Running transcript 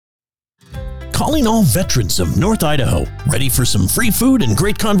calling all veterans of North Idaho. Ready for some free food and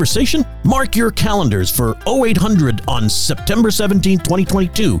great conversation? Mark your calendars for 0800 on September 17,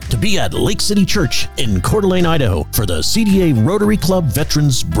 2022 to be at Lake City Church in Coeur d'Alene, Idaho for the CDA Rotary Club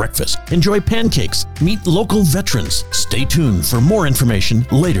Veterans Breakfast. Enjoy pancakes, meet local veterans. Stay tuned for more information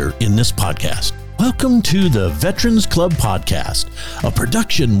later in this podcast. Welcome to the Veterans Club Podcast, a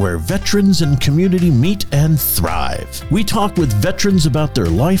production where veterans and community meet and thrive. We talk with veterans about their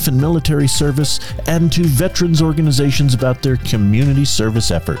life and military service and to veterans organizations about their community service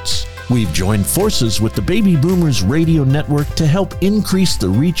efforts. We've joined forces with the Baby Boomers Radio Network to help increase the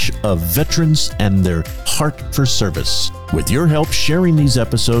reach of veterans and their heart for service. With your help sharing these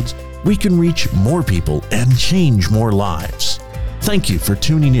episodes, we can reach more people and change more lives. Thank you for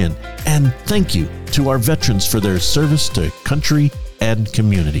tuning in, and thank you to our veterans for their service to country and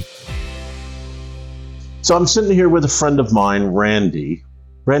community. So I'm sitting here with a friend of mine, Randy.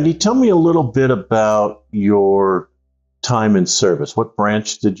 Randy, tell me a little bit about your time in service. What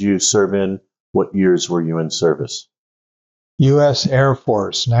branch did you serve in? What years were you in service? U.S. Air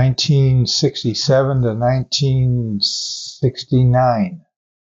Force, 1967 to 1969.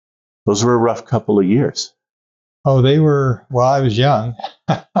 Those were a rough couple of years. Oh, they were, well, I was young.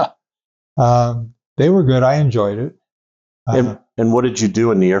 They were good. I enjoyed it. And what did you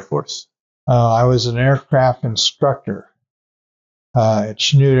do in the Air Force? I was an aircraft instructor at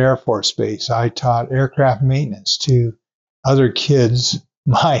Chanute Air Force Base. I taught aircraft maintenance to other kids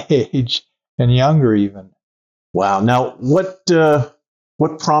my age and younger even. Wow. Now, what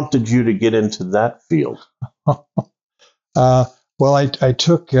prompted you to get into that field? Well, I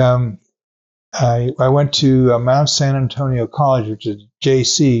took... I went to Mount San Antonio College, which is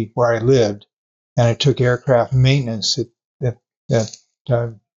JC, where I lived, and I took aircraft maintenance at the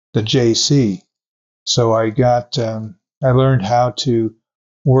JC. So I learned how to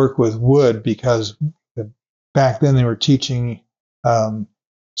work with wood because back then they were teaching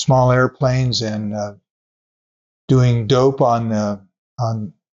small airplanes and doing dope on the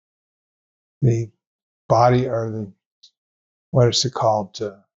body, or the, what is it called?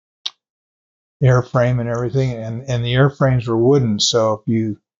 Airframe and everything, and the airframes were wooden. So if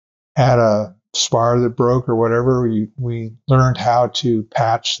you had a spar that broke or whatever, we learned how to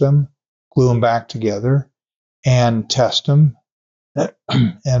patch them, glue them back together, and test them,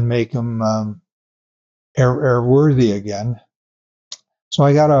 and make them airworthy again. So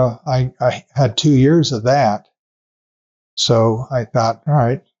I had 2 years of that. So I thought, all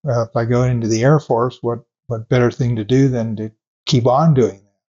right, if I go into the Air Force, what better thing to do than to keep on doing that?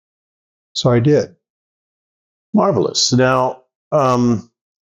 So I did. Marvelous. Now, so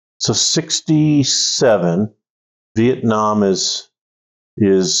 67, Vietnam was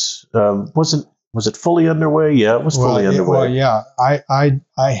it fully underway? Yeah, it was fully underway. Well, yeah. I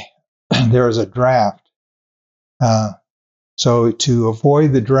there was a draft. So to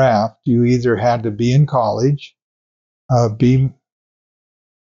avoid the draft, you either had to be in college, I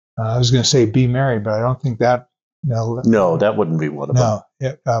was going to say be married, but I don't think that. No, that wouldn't be one of them.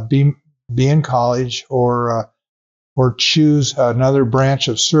 No, be in college or choose another branch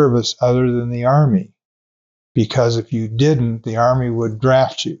of service other than the Army, because if you didn't, the Army would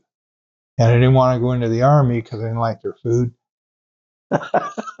draft you, and I didn't want to go into the Army because I didn't like their food.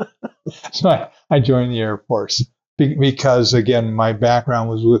 So I joined the Air Force because, again, my background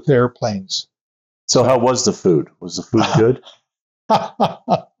was with airplanes. So how was the food? Was the food good?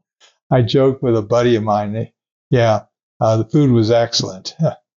 I joked with a buddy of mine. The food was excellent.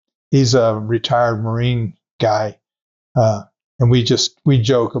 He's a retired Marine guy, and we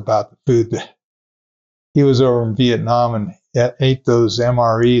joke about the food. He was over in Vietnam and ate those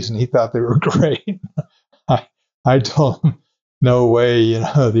MREs, and he thought they were great. I told him, no way,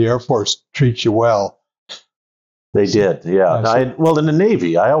 the Air Force treats you well. They did, yeah. Well, in the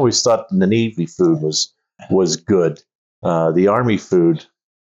Navy, I always thought the Navy food was good. The Army food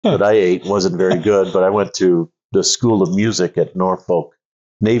that I ate wasn't very good, but I went to the School of Music at Norfolk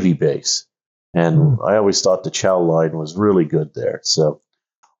Navy Base, and I always thought the chow line was really good there. So,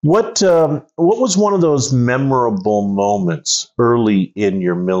 what was one of those memorable moments early in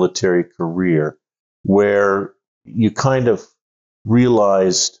your military career where you kind of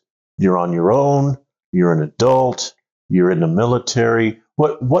realized you're on your own, you're an adult, you're in the military?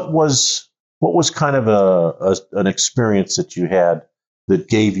 What was kind of an experience that you had that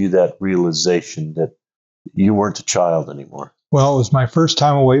gave you that realization that you weren't a child anymore? Well, it was my first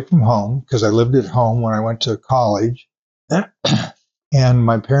time away from home because I lived at home when I went to college. And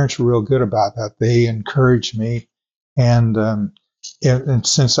my parents were real good about that. They encouraged me. And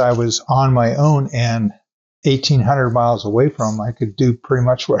since I was on my own and 1,800 miles away from them, I could do pretty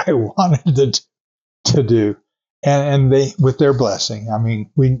much what I wanted to to do. And they, with their blessing, I mean,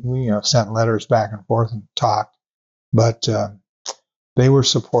 we sent letters back and forth and talked, but they were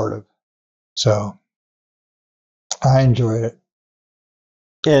supportive. So I enjoyed it.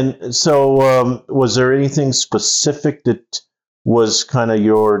 And so, was there anything specific that was kind of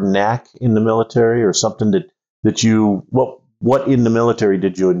your knack in the military, or something that you, what in the military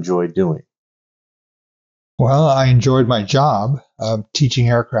did you enjoy doing? Well, I enjoyed my job teaching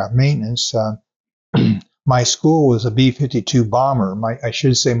aircraft maintenance. My school was a B-52 bomber. I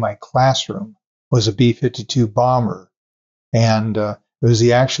should say my classroom was a B-52 bomber. And it was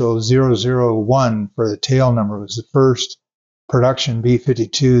the actual 001 for the tail number. It was the first production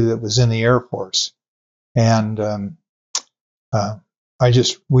B-52 that was in the Air Force. And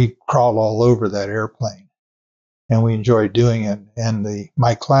we crawled all over that airplane. And we enjoyed doing it. And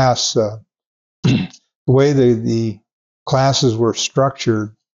my class, the way the classes were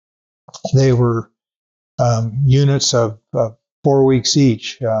structured, they were units of 4 weeks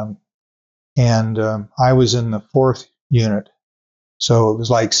each, and I was in the 4th unit, so it was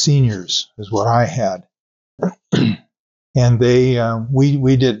like seniors is what I had. And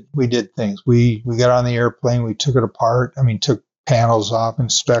we did things. We got on the airplane, we took it apart. I mean, took panels off,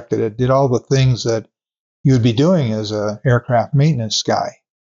 inspected it, did all the things that you would be doing as a aircraft maintenance guy,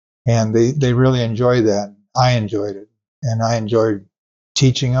 and they really enjoyed that. I enjoyed it, and I enjoyed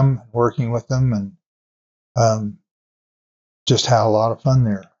teaching them, working with them, and just had a lot of fun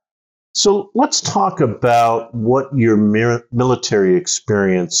there. So let's talk about what your military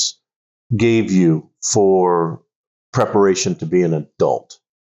experience gave you for preparation to be an adult.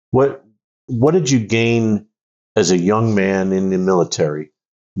 What did you gain as a young man in the military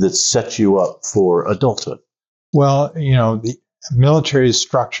that set you up for adulthood? Well, the military is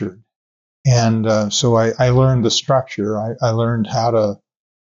structured, and so I learned the structure. I learned how to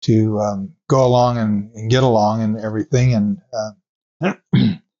go along and get along and everything,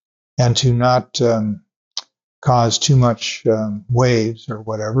 and to not cause too much waves or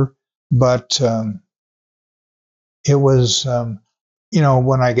whatever. But it was,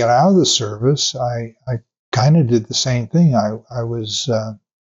 when I got out of the service, I kind of did the same thing. I was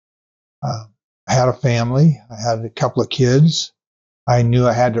had a family. I had a couple of kids. I knew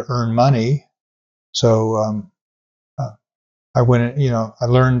I had to earn money, so I went, I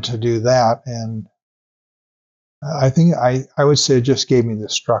learned to do that, and I think I would say it just gave me the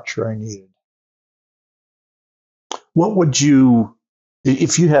structure I needed. What would you,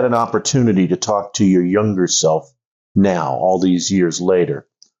 if you had an opportunity to talk to your younger self now, all these years later,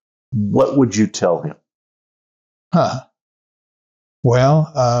 what would you tell him?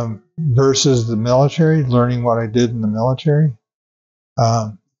 Well, versus the military, learning what I did in the military.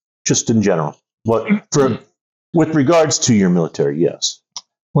 Just in general, with regards to your military, yes.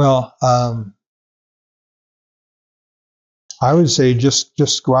 Well, I would say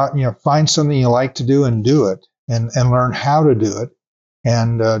just go out, find something you like to do and do it, and learn how to do it,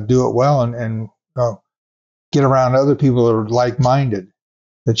 and do it well, and get around other people that are like-minded,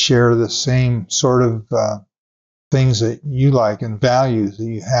 that share the same sort of things that you like and values that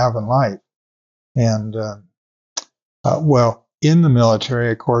you have in life. And well, in the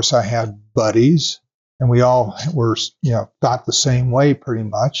military, of course, I had buddies, and we all were, thought the same way pretty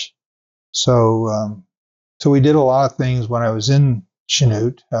much. So we did a lot of things when I was in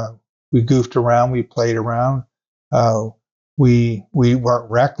Chanute. We goofed around, we played around. We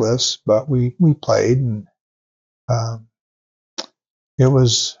weren't reckless, but we played, and it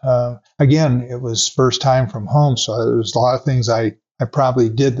was again, it was first time from home, so there was a lot of things I probably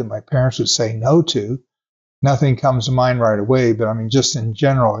did that my parents would say no to. Nothing comes to mind right away, but I mean, just in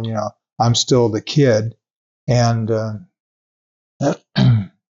general, I'm still the kid, and yeah,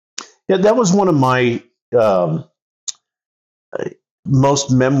 that was one of my most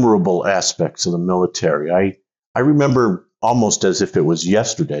memorable aspects of the military. I remember almost as if it was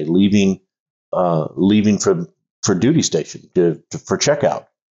yesterday, leaving for duty station for checkout.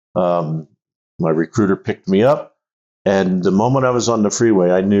 My recruiter picked me up, and the moment I was on the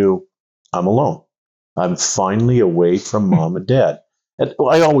freeway, I knew I'm alone. I'm finally away from mom and dad. And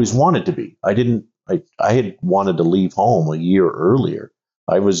I always wanted to be. I had wanted to leave home a year earlier.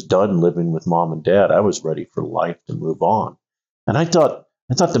 I was done living with mom and dad. I was ready for life to move on. And I thought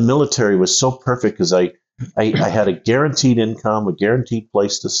the military was so perfect because I had a guaranteed income, a guaranteed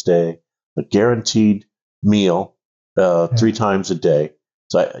place to stay, a guaranteed meal 3 times a day.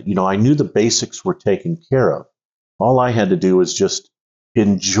 So I knew the basics were taken care of. All I had to do was just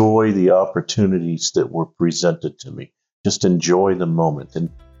enjoy the opportunities that were presented to me. Just enjoy the moment.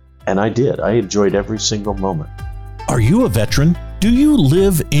 And I did. I enjoyed every single moment. Are you a veteran? Do you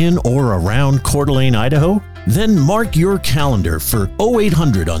live in or around Coeur d'Alene, Idaho? Then mark your calendar for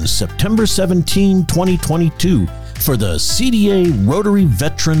 0800 on September 17, 2022 for the CDA Rotary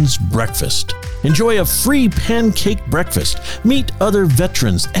Veterans Breakfast. Enjoy a free pancake breakfast, meet other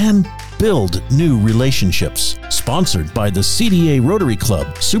veterans, and build new relationships. Sponsored by the CDA Rotary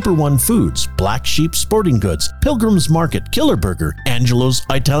Club, Super One Foods, Black Sheep Sporting Goods, Pilgrim's Market, Killer Burger, Angelo's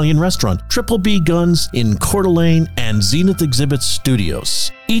Italian Restaurant, Triple B Guns in Coeur d'Alene, and Zenith Exhibit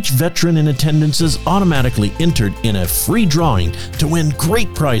Studios. Each veteran in attendance is automatically entered in a free drawing to win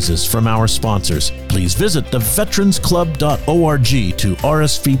great prizes from our sponsors. Please visit theveteransclub.org to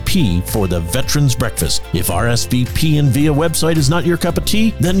RSVP for the Veterans Breakfast. If RSVPing via website is not your cup of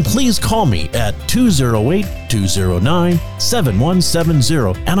tea, then please call me at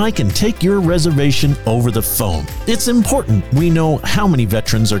 208-209-7170 and I can take your reservation over the phone. It's important we know how many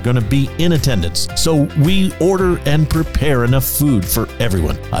veterans are going to be in attendance, so we order and prepare enough food for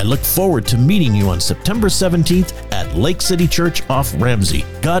everyone. I look forward to meeting you on September 17th at Lake City Church off Ramsey.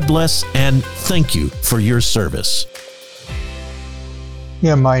 God bless and thank you for your service.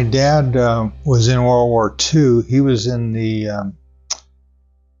 Yeah, my dad was in World War II. He was in the,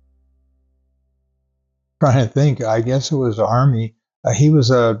 trying to think, I guess it was Army. He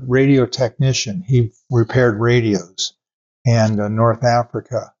was a radio technician. He repaired radios in North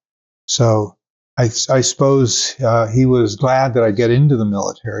Africa. So I suppose he was glad that I get into the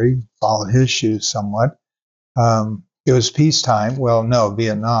military, followed his shoes somewhat. It was peacetime. Well, no,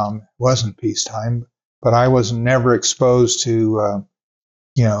 Vietnam wasn't peacetime, but I was never exposed to,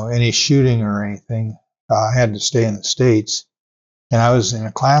 any shooting or anything. I had to stay in the States, and I was in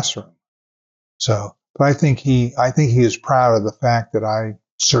a classroom. So, but I think he is proud of the fact that I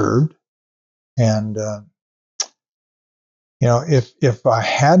served, and if I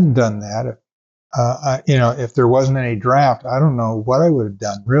hadn't done that, if there wasn't any draft, I don't know what I would have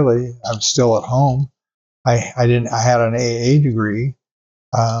done. Really, I'm still at home. I had an AA degree.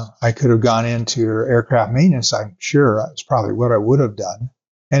 I could have gone into aircraft maintenance. I'm sure that's probably what I would have done.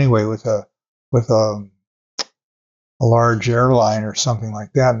 Anyway, with a large airline or something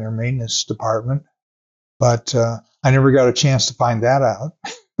like that in their maintenance department. But I never got a chance to find that out.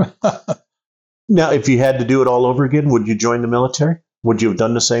 Now, if you had to do it all over again, would you join the military? Would you have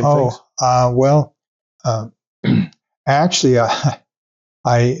done the same things? Actually,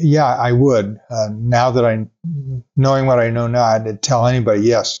 I would. Now that knowing what I know now, I'd tell anybody,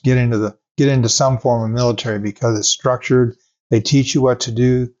 yes, get into some form of military because it's structured. They teach you what to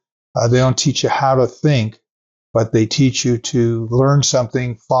do. They don't teach you how to think, but they teach you to learn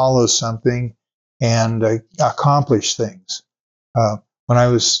something, follow something, and accomplish things. When I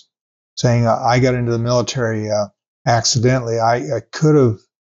was saying I got into the military accidentally, I could have.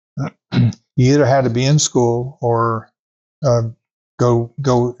 You either had to be in school or go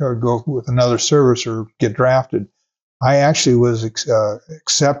with another service or get drafted. I actually was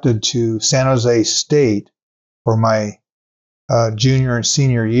accepted to San Jose State for my junior and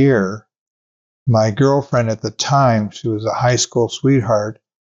senior year. My girlfriend at the time, she was a high school sweetheart,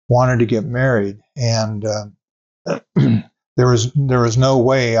 wanted to get married, and there was no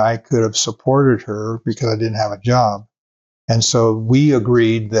way I could have supported her because I didn't have a job. And so we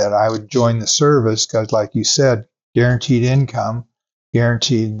agreed that I would join the service because, like you said, guaranteed income,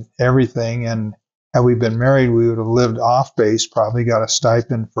 guaranteed everything. And had we been married, we would have lived off base, probably got a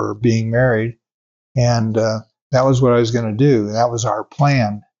stipend for being married. And that was what I was going to do. That was our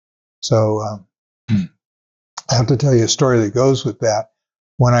plan. So I have to tell you a story that goes with that.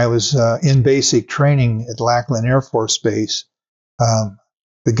 When I was in basic training at Lackland Air Force Base,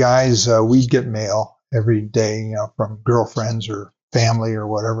 the guys, we'd get mail every day, from girlfriends or family or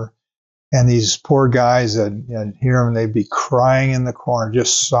whatever. And these poor guys, I'd hear them, they'd be crying in the corner,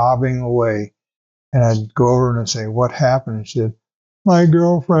 just sobbing away. And I'd go over and I'd say, "What happened?" And she said, "My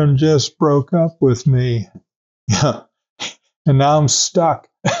girlfriend just broke up with me. Yeah, and now I'm stuck."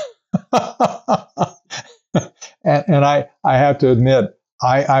 and I have to admit,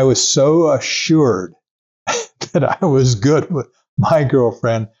 I was so assured that I was good with my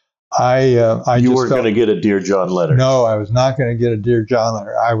girlfriend. You weren't going to get a Dear John letter. No, I was not going to get a Dear John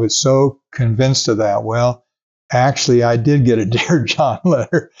letter. I was so convinced of that. Well, actually, I did get a Dear John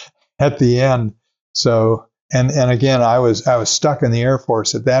letter at the end. So, and again, I was stuck in the Air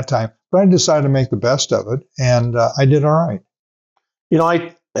Force at that time, but I decided to make the best of it, and I did all right.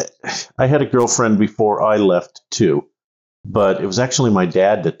 I had a girlfriend before I left too, but it was actually my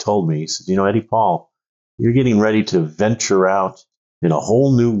dad that told me. He said, "Eddie Paul, you're getting ready to venture out in a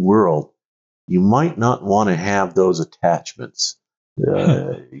whole new world. You might not want to have those attachments.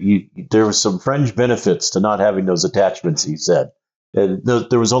 There were some fringe benefits to not having those attachments," he said. And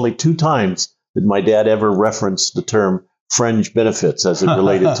there was only 2 times that my dad ever referenced the term fringe benefits as it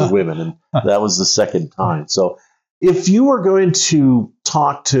related to women, and that was the second time. So if you were going to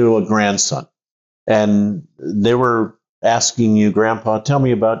talk to a grandson and they were asking you, Grandpa, tell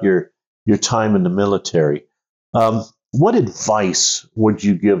me about your time in the military, what advice would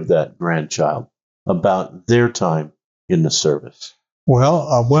you give that grandchild about their time in the service?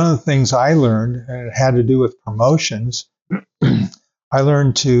 Well, one of the things I learned, and it had to do with promotions, I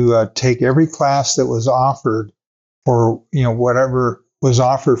learned to take every class that was offered for, whatever was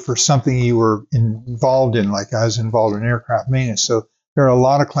offered for something you were involved in, like I was involved in aircraft maintenance. So there are a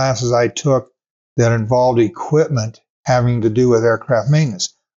lot of classes I took that involved equipment having to do with aircraft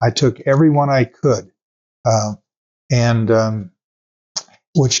maintenance. I took every one I could, and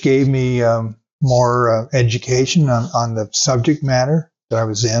which gave me more education on the subject matter that I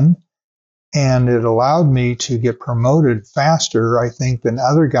was in. And it allowed me to get promoted faster, I think, than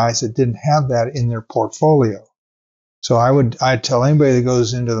other guys that didn't have that in their portfolio. So I'd tell anybody that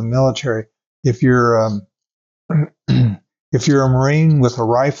goes into the military, if you're if you're a Marine with a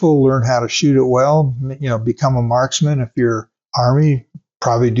rifle, learn how to shoot it well. Become a marksman. If you're Army,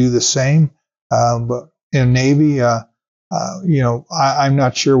 probably do the same. But in Navy, I'm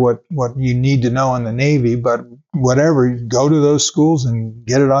not sure what you need to know in the Navy, but whatever, go to those schools and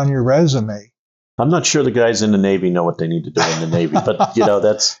get it on your resume. I'm not sure the guys in the Navy know what they need to do in the Navy, but that's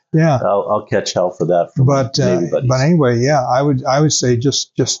yeah. I'll catch hell for that. From Navy buddies. But anyway, yeah, I would say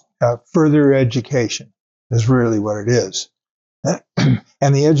just further education is really what it is,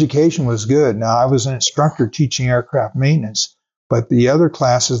 and the education was good. Now I was an instructor teaching aircraft maintenance, but the other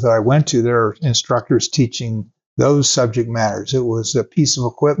classes that I went to, there are instructors teaching those subject matters. It was a piece of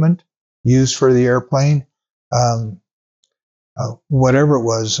equipment used for the airplane, whatever it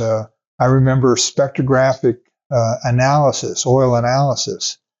was. I remember spectrographic analysis, oil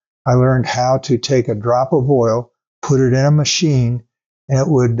analysis. I learned how to take a drop of oil, put it in a machine, and it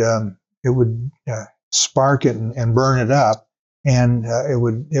would spark it and burn it up, and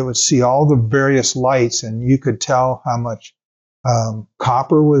it would see all the various lights, and you could tell how much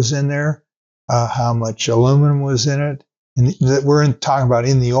copper was in there, how much aluminum was in it, and that we're talking about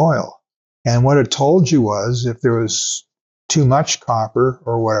in the oil. And what it told you was if there was too much copper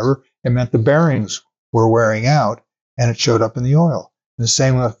or whatever, it meant the bearings were wearing out, and it showed up in the oil. And the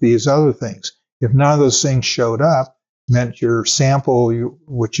same with these other things. If none of those things showed up, it meant your sample,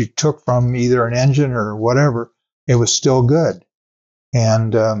 which you took from either an engine or whatever, it was still good.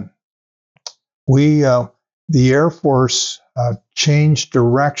 And the Air Force changed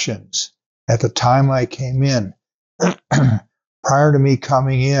directions at the time I came in. Prior to me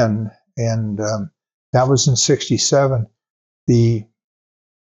coming in, and that was in '67, the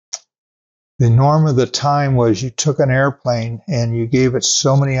norm of the time was you took an airplane and you gave it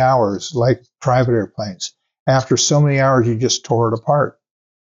so many hours, like private airplanes. After so many hours, you just tore it apart.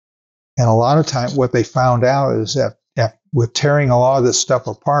 And a lot of time, what they found out is that with tearing a lot of this stuff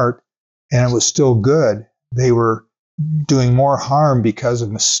apart, and it was still good, they were doing more harm because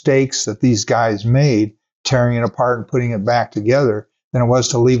of mistakes that these guys made, tearing it apart and putting it back together, than it was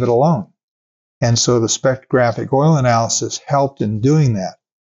to leave it alone. And so the spectrographic oil analysis helped in doing that.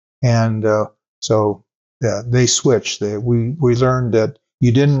 And so they switched. We learned that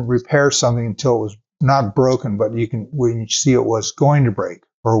you didn't repair something until it was not broken, but when you see it was going to break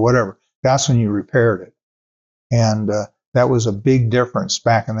or whatever, that's when you repaired it. And that was a big difference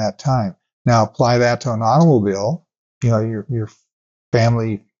back in that time. Now apply that to an automobile, your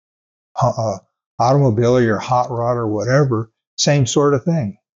family automobile or your hot rod or whatever, same sort of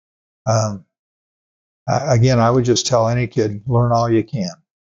thing. Again, I would just tell any kid, learn all you can.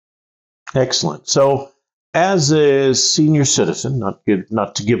 Excellent. So as a senior citizen,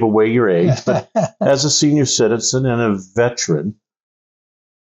 not to give away your age, but as a senior citizen and a veteran,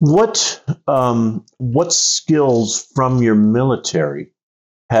 what skills from your military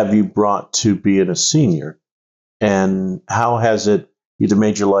have you brought to being a senior, and how has it either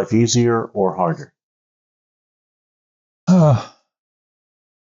made your life easier or harder?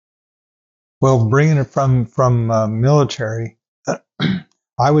 Well, bringing it from military,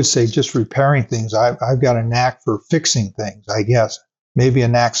 I would say just repairing things. I've got a knack for fixing things, I guess. Maybe a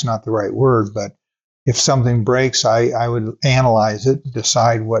knack's not the right word, but if something breaks, I would analyze it,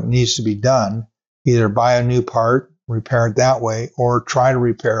 decide what needs to be done, either buy a new part, repair it that way, or try to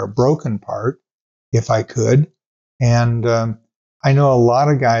repair a broken part if I could. And I know a lot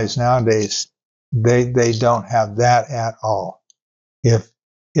of guys nowadays, they don't have that at all. If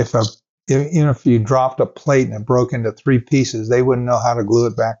you dropped a plate and it broke into 3 pieces, they wouldn't know how to glue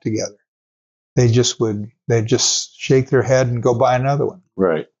it back together. they'd just shake their head and go buy another one.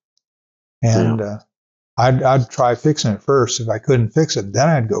 Right. And I'd try fixing it first. If I couldn't fix it, then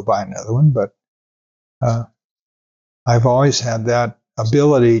I'd go buy another one. But I've always had that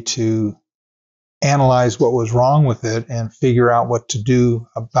ability to analyze what was wrong with it and figure out what to do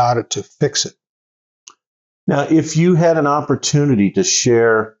about it to fix it. Now, if you had an opportunity to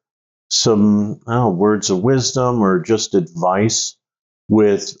share some words of wisdom or just advice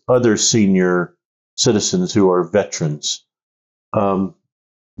with other senior citizens who are veterans, what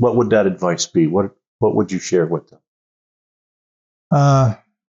would that advice be? What would you share with them?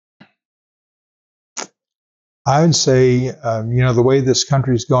 I would say, the way this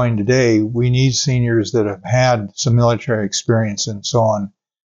country is going today, we need seniors that have had some military experience and so on.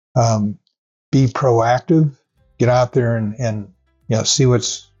 Be proactive, get out there and see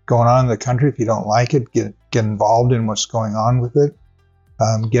what's going on in the country. If you don't like it, get involved in what's going on with it.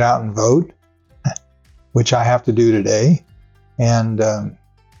 Get out and vote, which I have to do today, and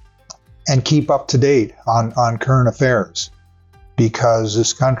keep up to date on current affairs, because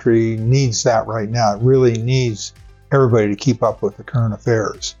this country needs that right now. It really needs everybody to keep up with the current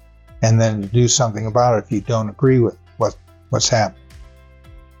affairs, and then do something about it if you don't agree with what's happening.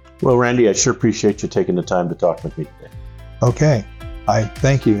 Well, Randy, I sure appreciate you taking the time to talk with me today. Okay. I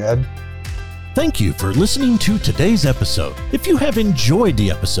thank you, Ed. Thank you for listening to today's episode. If you have enjoyed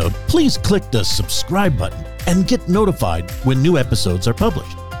the episode, please click the subscribe button and get notified when new episodes are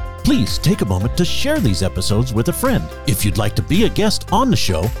published. Please take a moment to share these episodes with a friend. If you'd like to be a guest on the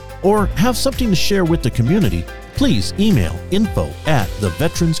show or have something to share with the community, please email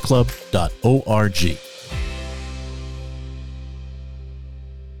info@theveteransclub.org.